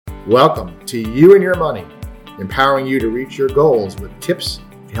Welcome to You and Your Money, empowering you to reach your goals with tips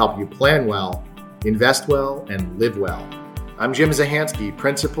to help you plan well, invest well, and live well. I'm Jim Zahansky,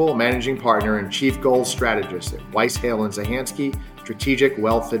 Principal, Managing Partner, and Chief Goals Strategist at Weiss Hale & Zahansky Strategic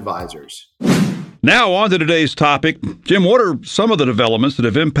Wealth Advisors. Now on to today's topic. Jim, what are some of the developments that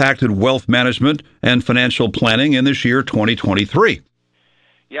have impacted wealth management and financial planning in this year, 2023?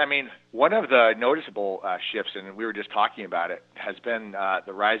 Yeah, one of the noticeable shifts, and we were just talking about it, has been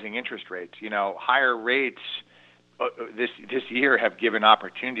the rising interest rates. Higher rates this year have given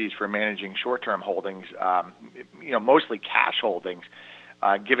opportunities for managing short-term holdings, mostly cash holdings,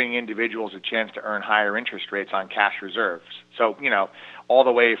 giving individuals a chance to earn higher interest rates on cash reserves. So, all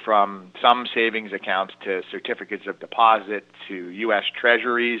the way from some savings accounts to certificates of deposit to U.S.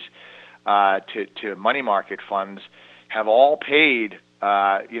 Treasuries to money market funds have all paid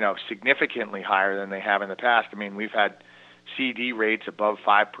significantly higher than they have in the past. We've had CD rates above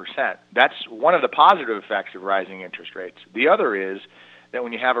 5%. That's one of the positive effects of rising interest rates. The other is that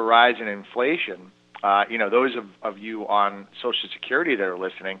when you have a rise in inflation, those of you on Social Security that are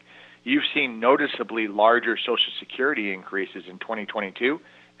listening, you've seen noticeably larger Social Security increases in 2022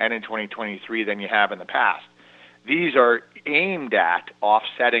 and in 2023 than you have in the past. These are aimed at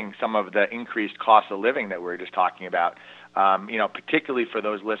offsetting some of the increased cost of living that we were just talking about. Particularly for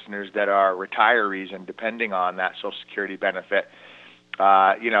those listeners that are retirees and depending on that Social Security benefit,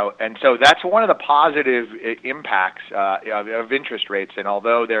 and so that's one of the positive impacts of interest rates. And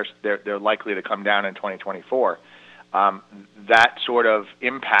although they're likely to come down in 2024, that sort of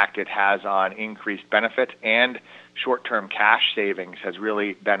impact it has on increased benefits and short-term cash savings has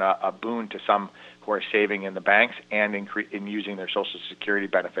really been a boon to some who are saving in the banks and in using their Social Security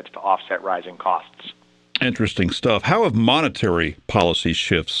benefits to offset rising costs. Interesting stuff. How have monetary policy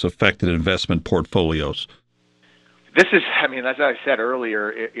shifts affected investment portfolios? This is, as I said earlier,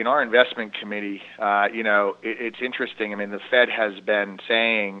 in our investment committee, it's interesting. The Fed has been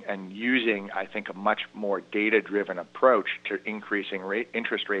saying and using, I think, a much more data-driven approach to increasing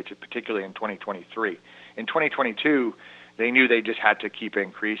interest rates, particularly in 2023. In 2022, they knew they just had to keep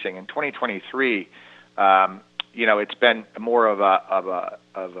increasing. In 2023, it's been more of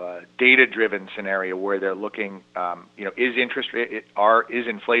a data-driven scenario where they're looking, is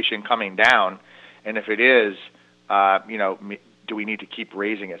inflation coming down, and if it is, do we need to keep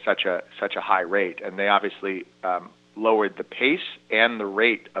raising at such a high rate? And they obviously lowered the pace and the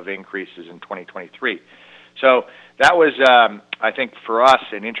rate of increases in 2023. So that was, I think, for us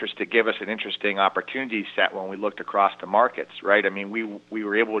to give us an interesting opportunity set when we looked across the markets, right? We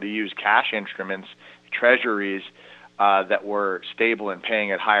were able to use cash instruments, treasuries that were stable and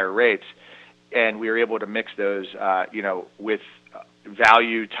paying at higher rates, and we were able to mix those, with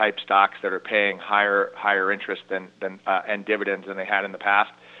value type stocks that are paying higher interest than and dividends than they had in the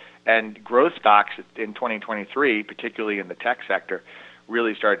past, and growth stocks in 2023, particularly in the tech sector,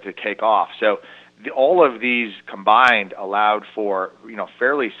 really started to take off. So all of these combined allowed for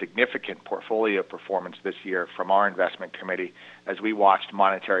fairly significant portfolio performance this year from our investment committee as we watched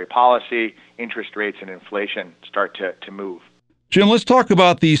monetary policy, interest rates, and inflation start to move. Jim, let's talk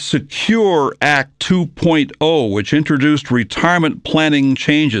about the Secure Act 2.0, which introduced retirement planning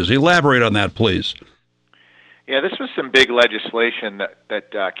changes. Elaborate on that, please. Yeah, this was some big legislation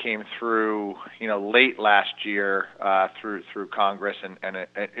that came through, late last year through Congress, and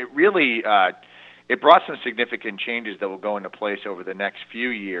it really it brought some significant changes that will go into place over the next few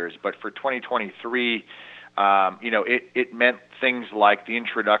years. But for 2023, it meant things like the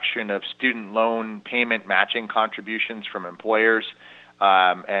introduction of student loan payment matching contributions from employers,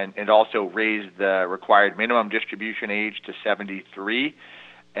 and also raised the required minimum distribution age to 73.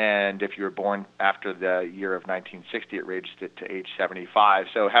 And if you were born after the year of 1960, it raised it to age 75.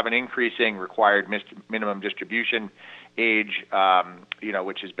 So have an increasing required minimum distribution age,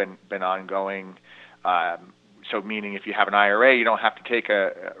 which has been ongoing. So meaning if you have an IRA, you don't have to take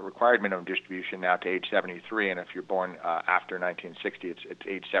a required minimum distribution now to age 73, and if you're born after 1960, it's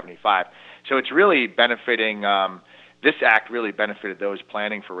age 75. So it's really benefiting, this act really benefited those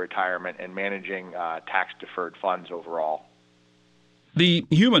planning for retirement and managing tax-deferred funds overall. The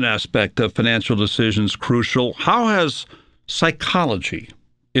human aspect of financial decisions crucial. How has psychology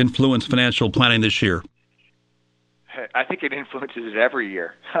influenced financial planning this year? I think it influences it every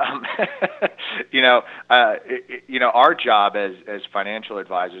year. Our job as financial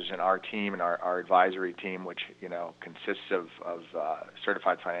advisors and our team and our advisory team, which consists of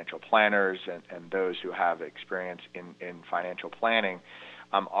certified financial planners and those who have experience in financial planning,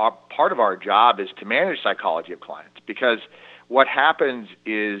 part of our job is to manage psychology of clients, because what happens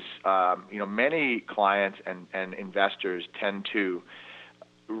is many clients and investors tend to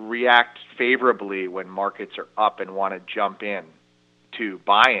react favorably when markets are up and want to jump in to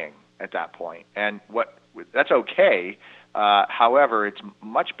buying at that point. And that's okay. However, it's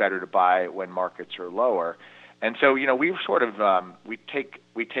much better to buy when markets are lower. And so, we've sort of we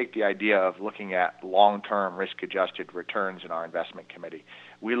take the idea of looking at long-term risk-adjusted returns in our investment committee.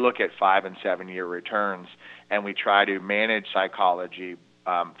 We look at 5 and 7 year returns, and we try to manage psychology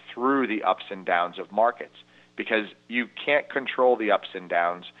through the ups and downs of markets, because you can't control the ups and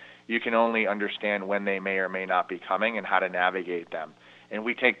downs. You can only understand when they may or may not be coming and how to navigate them. And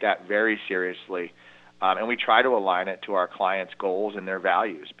we take that very seriously, and we try to align it to our clients' goals and their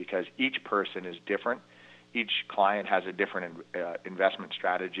values, because each person is different. Each client has a different investment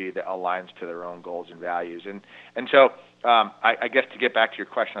strategy that aligns to their own goals and values. And so I guess to get back to your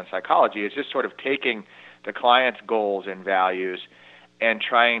question on psychology, it's just sort of taking the client's goals and values and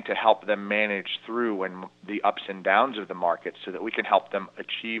trying to help them manage through when the ups and downs of the market so that we can help them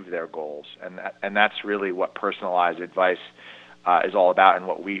achieve their goals. And that's really what personalized advice is all about, and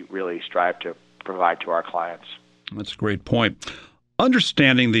what we really strive to provide to our clients. That's a great point.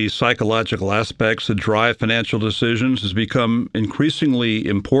 Understanding the psychological aspects that drive financial decisions has become increasingly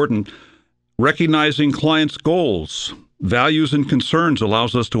important. Recognizing clients' goals, values, and concerns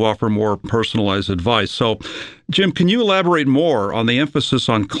allows us to offer more personalized advice. So, Jim, can you elaborate more on the emphasis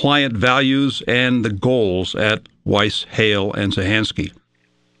on client values and the goals at Weiss, Hale, and Zahansky?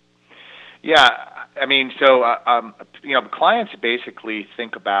 Yeah, I mean, so clients basically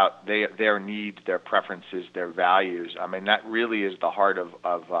think about their needs, their preferences, their values. I mean, that really is the heart of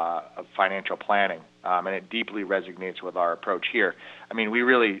financial planning, and it deeply resonates with our approach here. I mean, we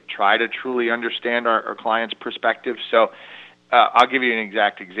really try to truly understand our clients' perspective. So, I'll give you an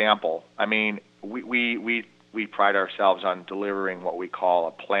exact example. I mean, we pride ourselves on delivering what we call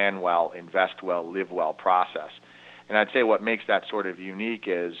a plan well, invest well, live well process. And I'd say what makes that sort of unique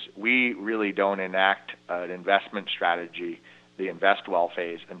is we really don't enact an investment strategy, the invest well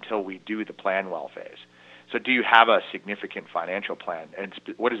phase, until we do the plan well phase. So do you have a significant financial plan? And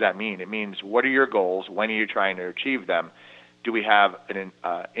what does that mean? It means, what are your goals? When are you trying to achieve them? Do we have an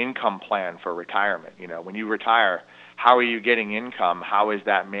income plan for retirement? When you retire, how are you getting income? How is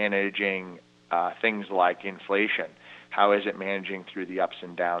that managing things like inflation? How is it managing through the ups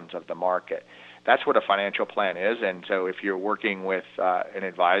and downs of the market? That's what a financial plan is. And so if you're working with an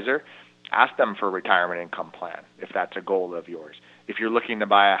advisor, ask them for a retirement income plan if that's a goal of yours. If you're looking to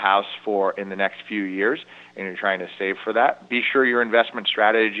buy a house in the next few years and you're trying to save for that, be sure your investment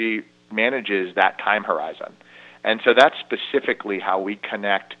strategy manages that time horizon. And so that's specifically how we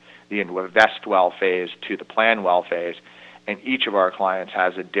connect the invest well phase to the plan well phase. And each of our clients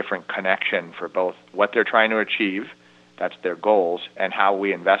has a different connection for both what they're trying to achieve, that's their goals, and how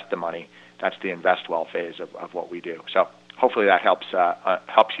we invest the money. That's the invest well phase of what we do. So hopefully that helps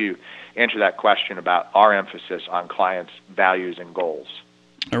you answer that question about our emphasis on clients' values and goals.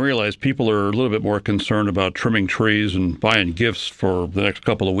 I realize people are a little bit more concerned about trimming trees and buying gifts for the next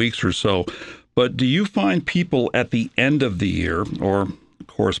couple of weeks or so. But do you find people at the end of the year, or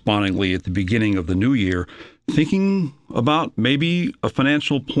correspondingly at the beginning of the new year, thinking about maybe a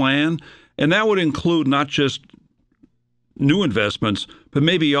financial plan? And that would include not just new investments, but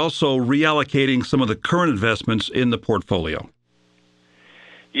maybe also reallocating some of the current investments in the portfolio?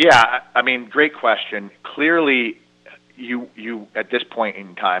 Yeah, I mean, great question. Clearly, you at this point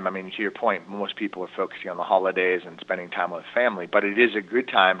in time, I mean, to your point, most people are focusing on the holidays and spending time with family, but it is a good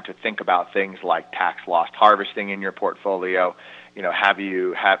time to think about things like tax loss harvesting in your portfolio.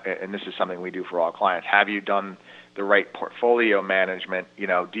 And this is something we do for all clients, have you done the right portfolio management?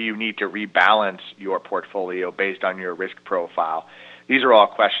 Do you need to rebalance your portfolio based on your risk profile? These are all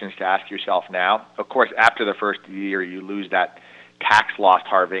questions to ask yourself now. Of course, after the first year, you lose that tax loss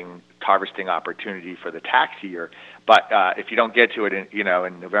harvesting opportunity for the tax year. But if you don't get to it in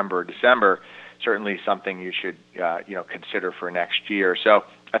November or December, certainly something you should consider for next year. So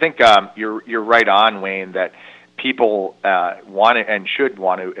I think you're right on, Wayne, that people want to and should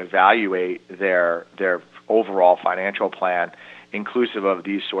want to evaluate their overall financial plan, inclusive of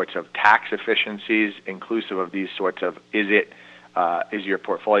these sorts of tax efficiencies, inclusive of these sorts of is your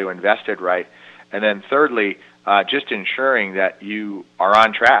portfolio invested right, and then thirdly, just ensuring that you are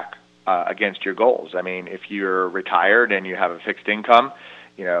on track against your goals. I mean, if you're retired and you have a fixed income,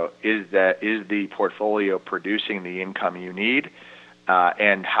 is the portfolio producing the income you need?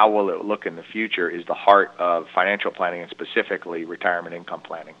 And how will it look in the future is the heart of financial planning, and specifically retirement income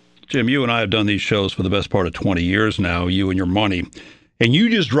planning. Jim, you and I have done these shows for the best part of 20 years now, You and Your Money. And you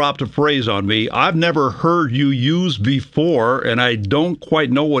just dropped a phrase on me I've never heard you use before, and I don't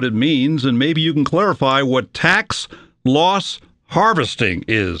quite know what it means. And maybe you can clarify what tax loss harvesting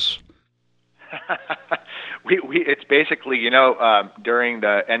is? It's basically, during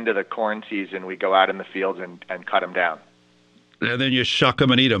the end of the corn season, we go out in the fields and cut them down. And then you shuck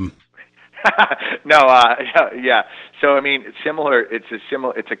them and eat them. No, yeah. So it's similar.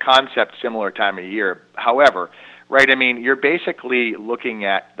 It's a concept similar time of year. However, right? You're basically looking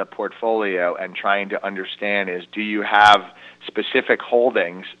at the portfolio and trying to understand do you have specific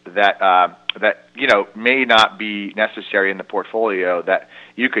holdings that may not be necessary in the portfolio that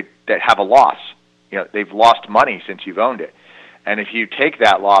have a loss. They've lost money since you've owned it, and if you take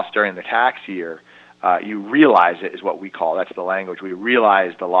that loss during the tax year, you realize it is what we call. That's the language. We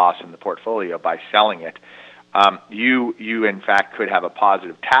realize the loss in the portfolio by selling it. You in fact could have a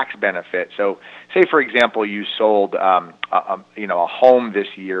positive tax benefit. So, say for example, you sold a home this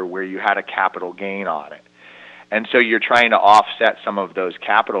year where you had a capital gain on it, and so you're trying to offset some of those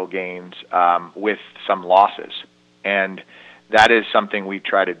capital gains with some losses, and that is something we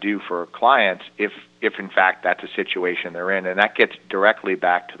try to do for clients if in fact that's a situation they're in, and that gets directly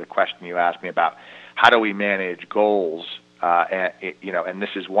back to the question you asked me about how do we manage goals, and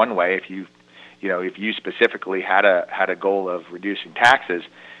this is one way. If you specifically had a goal of reducing taxes,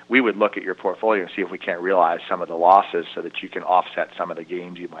 we would look at your portfolio and see if we can't realize some of the losses so that you can offset some of the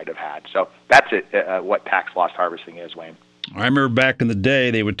gains you might have had. So that's what tax loss harvesting is, Wayne. I remember back in the day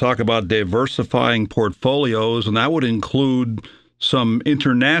they would talk about diversifying portfolios, and that would include some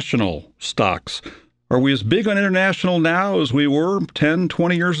international stocks. Are we as big on international now as we were 10,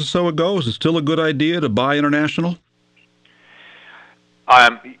 20 years or so ago? Is it still a good idea to buy international?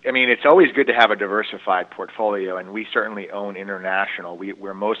 It's always good to have a diversified portfolio, and we certainly own international.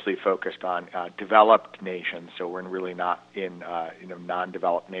 We're mostly focused on developed nations, so we're really not in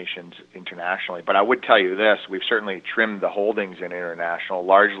non-developed nations internationally. But I would tell you this, we've certainly trimmed the holdings in international,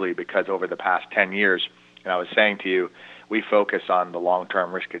 largely because over the past 10 years, and I was saying to you, we focus on the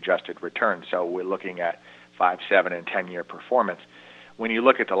long-term risk-adjusted return. So we're looking at 5, 7, and 10-year performance. When you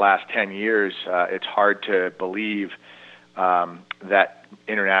look at the last 10 years, it's hard to believe that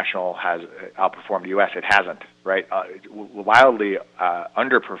international has outperformed the U.S. It hasn't, right? Wildly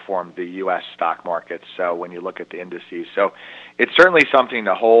underperformed the U.S. stock markets. So when you look at the indices, so it's certainly something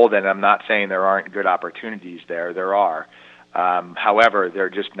to hold. And I'm not saying there aren't good opportunities there. There are. However, they're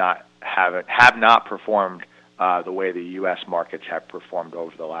just have not performed the way the U.S. markets have performed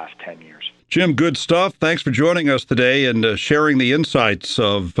over the last 10 years. Jim, good stuff. Thanks for joining us today and sharing the insights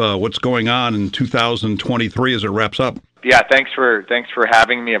of what's going on in 2023 as it wraps up. Yeah, thanks for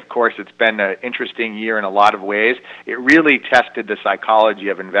having me. Of course, it's been an interesting year in a lot of ways. It really tested the psychology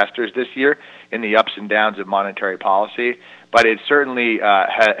of investors this year in the ups and downs of monetary policy, but it certainly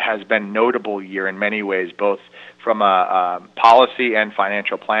has been a notable year in many ways, both from a policy and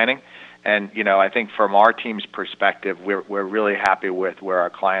financial planning. And, I think from our team's perspective, we're really happy with where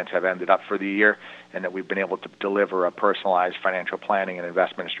our clients have ended up for the year and that we've been able to deliver a personalized financial planning and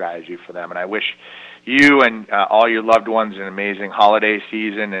investment strategy for them. And I wish you and all your loved ones an amazing holiday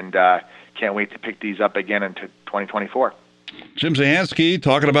season, and can't wait to pick these up again into 2024. Jim Zahansky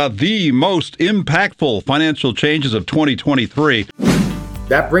talking about the most impactful financial changes of 2023.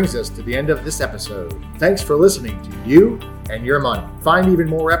 That brings us to the end of this episode. Thanks for listening to You and Your Money. Find even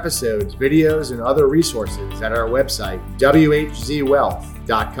more episodes, videos, and other resources at our website,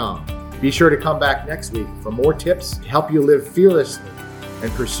 whzwealth.com. Be sure to come back next week for more tips to help you live fearlessly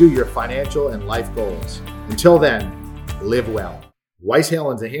and pursue your financial and life goals. Until then, live well. Weiss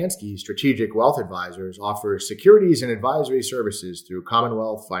Hale & Zahansky Strategic Wealth Advisors offers securities and advisory services through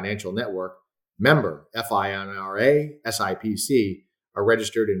Commonwealth Financial Network, member FINRA, SIPC, a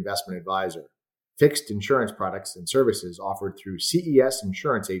registered investment advisor. Fixed insurance products and services offered through CES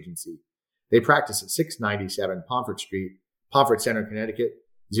Insurance Agency. They practice at 697 Pomfret Street, Pomfret Center, Connecticut,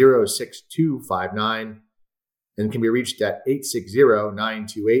 06259, and can be reached at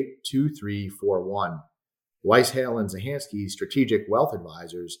 860-928-2341. Weiss Hale & Zahansky Strategic Wealth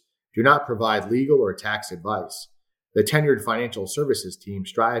Advisors do not provide legal or tax advice. The tenured financial services team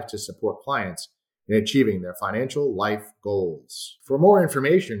strives to support clients in achieving their financial life goals. For more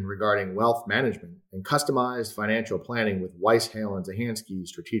information regarding wealth management and customized financial planning with Weiss Hale & Zahansky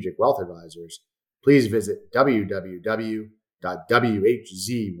Strategic Wealth Advisors, please visit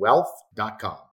www.whzwealth.com.